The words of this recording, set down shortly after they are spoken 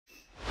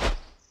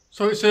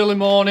So it's early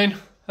morning.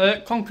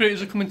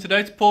 Concreters are coming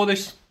today to pour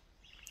this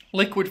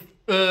liquid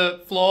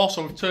floor,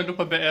 so we've turned up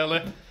a bit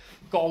early.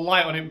 Got a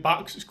light on it back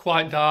because it's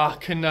quite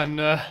dark, and then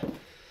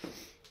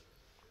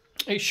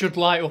it should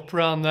light up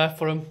around there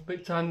for them. By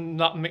the time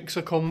that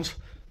mixer comes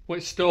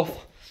with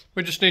stuff,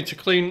 we just need to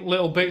clean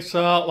little bits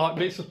out, like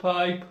bits of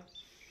pipe,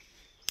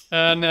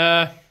 and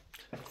I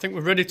think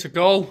we're ready to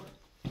go.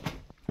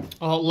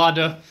 Oh,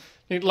 ladder.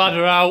 Need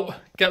ladder out,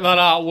 get that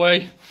out of the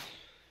way.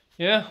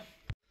 Yeah.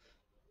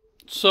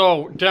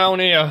 So, down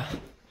here,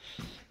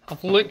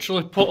 I've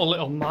literally put a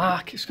little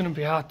mark. It's going to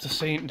be hard to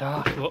see in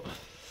dark, but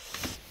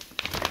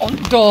on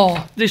the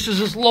door, this is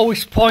his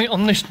lowest point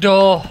on this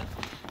door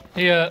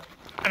here,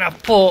 and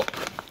I've put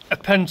a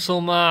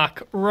pencil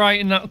mark right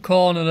in that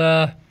corner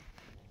there,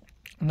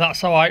 and that's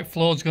how high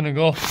floor's going to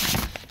go,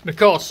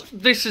 because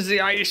this is the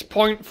highest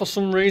point for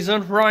some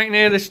reason, right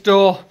near this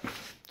door.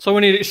 So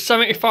we need it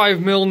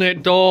 75mm near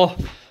door.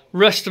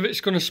 Rest of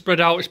it's going to spread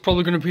out. It's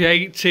probably going to be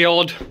 80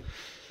 odd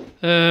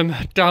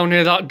down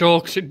near that door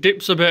because it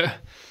dips a bit.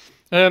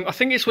 I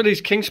think it's with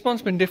these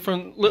Kingspans, been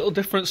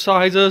different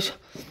sizes.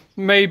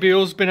 Maybe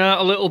us been out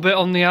a little bit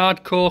on the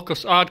hardcore,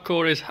 because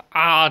hardcore is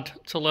hard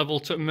to level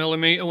to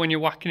millimetre when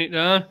you're whacking it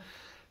down.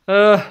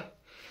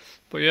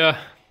 But yeah,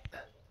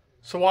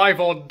 so I've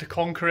ordered the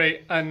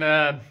concrete, and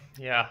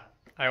yeah,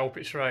 I hope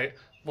it's right.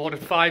 I've ordered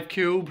 5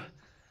 cube,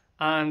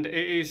 and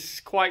it is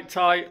quite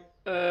tight.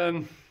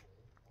 Well,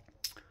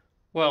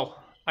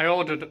 I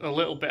ordered a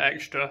little bit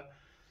extra,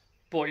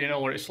 but you know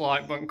what it's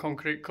like when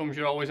concrete comes,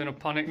 you're always in a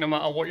panic no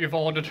matter what you've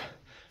ordered.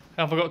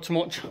 Have I got too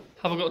much?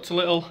 Have I got too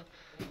little?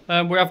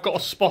 We have got a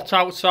spot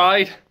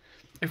outside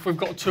if we've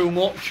got too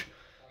much,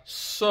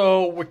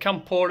 so we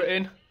can pour it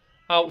in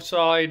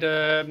outside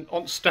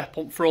on step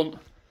up front.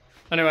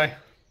 Anyway,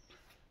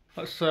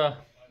 let's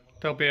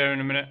they'll be here in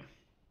a minute.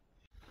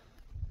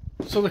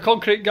 So the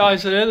concrete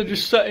guys are here, they're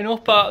just setting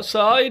up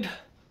outside.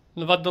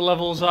 They've had the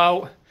levels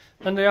out,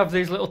 and they have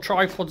these little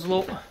tripods,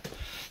 look.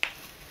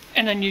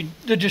 And then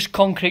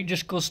concrete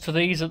just goes to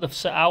these that they've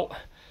set out.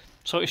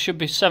 So it should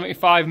be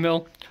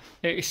 75mm.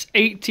 It's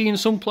 80 in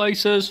some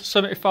places,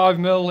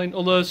 75mm in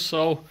others,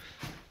 so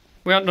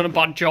we haven't done a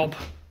bad job.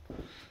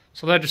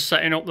 So they're just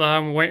setting up there,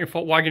 and we're waiting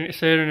for wagon it's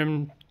here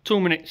in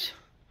 2 minutes.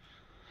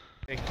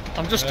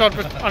 I'm just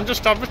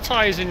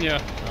advertising you.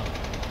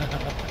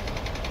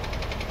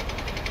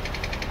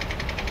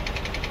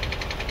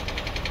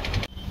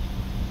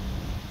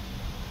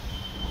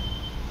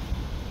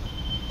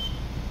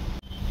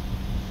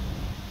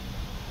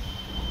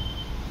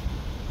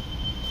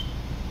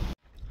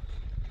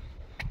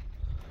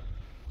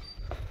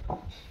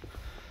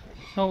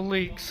 No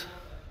leaks.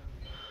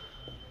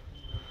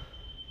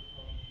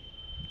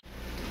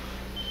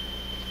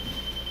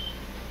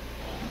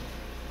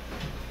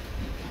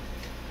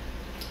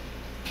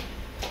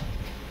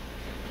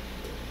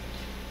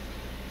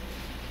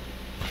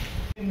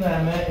 In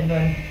there, mate, and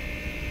then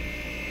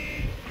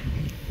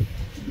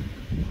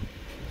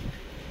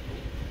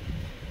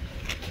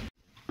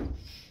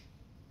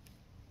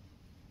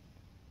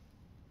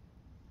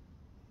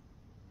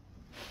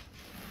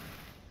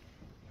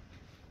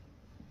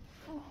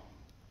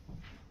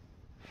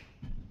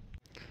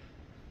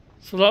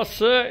so that's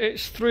it.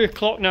 It's 3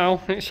 o'clock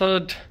now. It's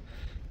had,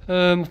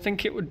 I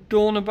think it was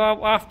done about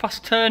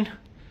 10:30.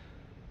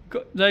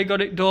 They got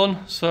it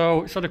done,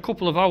 so it's had a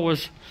couple of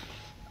hours,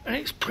 and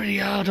it's pretty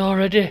hard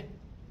already.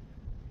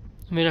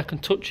 I mean, I can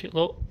touch it,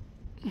 look.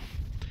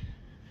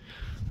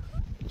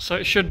 So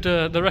it should,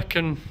 they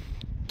reckon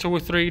 2 or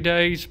 3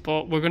 days,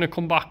 but we're going to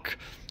come back.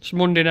 It's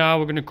Monday now,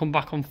 we're going to come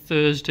back on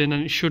Thursday, and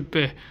it should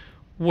be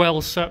well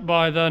set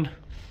by then.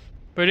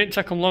 But it didn't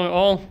take them long at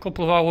all, a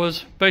couple of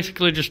hours.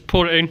 Basically just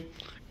put it in,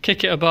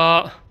 kick it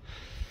about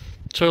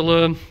till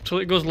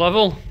it goes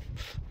level.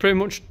 Pretty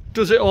much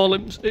does it all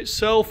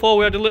itself. Oh,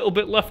 we had a little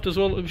bit left as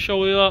well, let me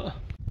show you that.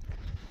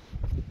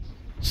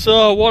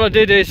 So what I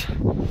did is,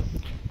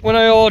 when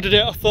I ordered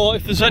it, I thought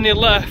if there's any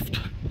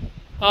left,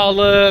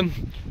 I'll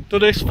do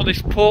this for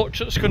this porch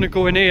that's going to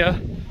go in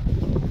here.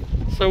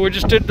 So we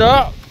just did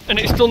that, and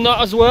it's done that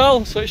as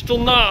well. So it's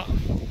done that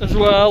as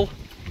well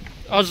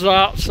as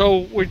that.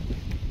 So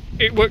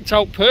it worked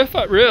out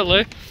perfect,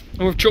 really.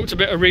 And we've chucked a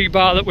bit of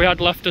rebar that we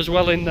had left as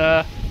well in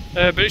there,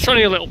 but it's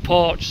only a little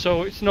porch,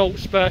 so it's no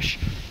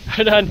special.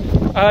 And then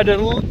I had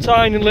a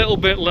tiny little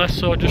bit less,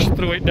 so I just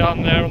threw it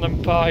down there on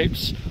them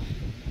pipes.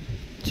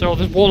 So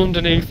there's one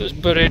underneath that's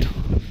buried,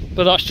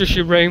 but that's just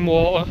your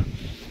rainwater.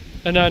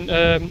 And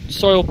then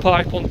soil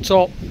pipe on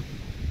top,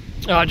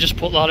 I just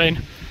put that in,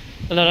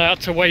 and then I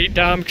had to weight it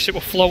down because it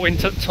was floating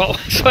to the top,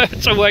 so I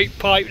had to weight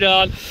pipe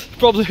down. It's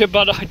probably a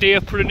bad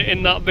idea putting it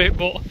in that bit,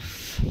 but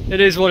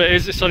it is what it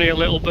is. It's only a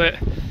little bit,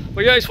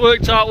 but yeah, it's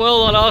worked out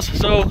well, that has.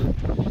 So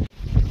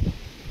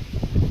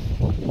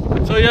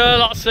yeah,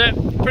 that's it.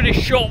 Pretty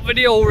short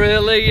video,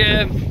 really.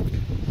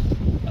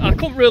 I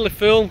couldn't really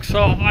film,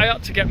 so I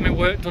had to get my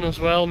work done as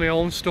well, my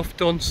own stuff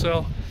done.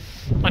 So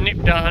I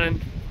nipped down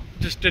and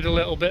just did a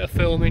little bit of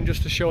filming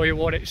just to show you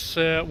what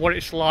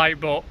it's like.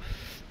 But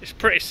it's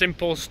pretty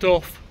simple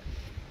stuff.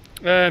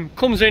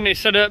 Comes in,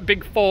 it's a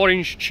big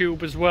 4-inch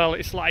tube as well.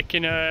 It's like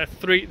in a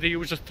they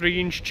use a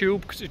 3-inch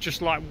tube because it's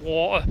just like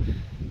water.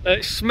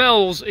 It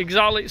smells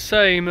exactly the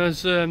same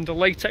as the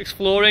latex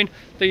flooring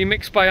that you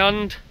mix by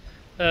hand.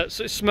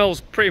 So it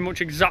smells pretty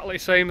much exactly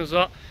the same as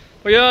that.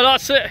 But yeah,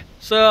 that's it.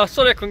 So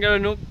sorry I couldn't get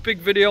a big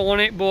video on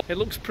it, but it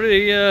looks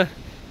pretty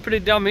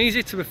damn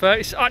easy, to be fair.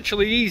 It's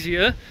actually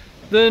easier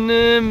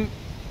than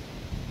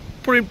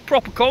putting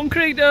proper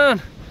concrete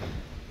down.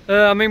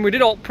 I mean, we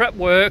did all prep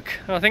work,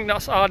 and I think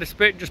that's the hardest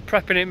bit, just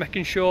prepping it,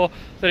 making sure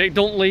that it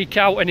don't leak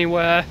out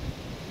anywhere.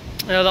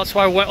 That's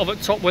why I went over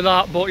the top with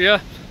that. But yeah,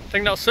 I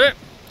think that's it.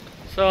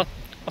 So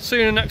I'll see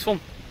you in the next one.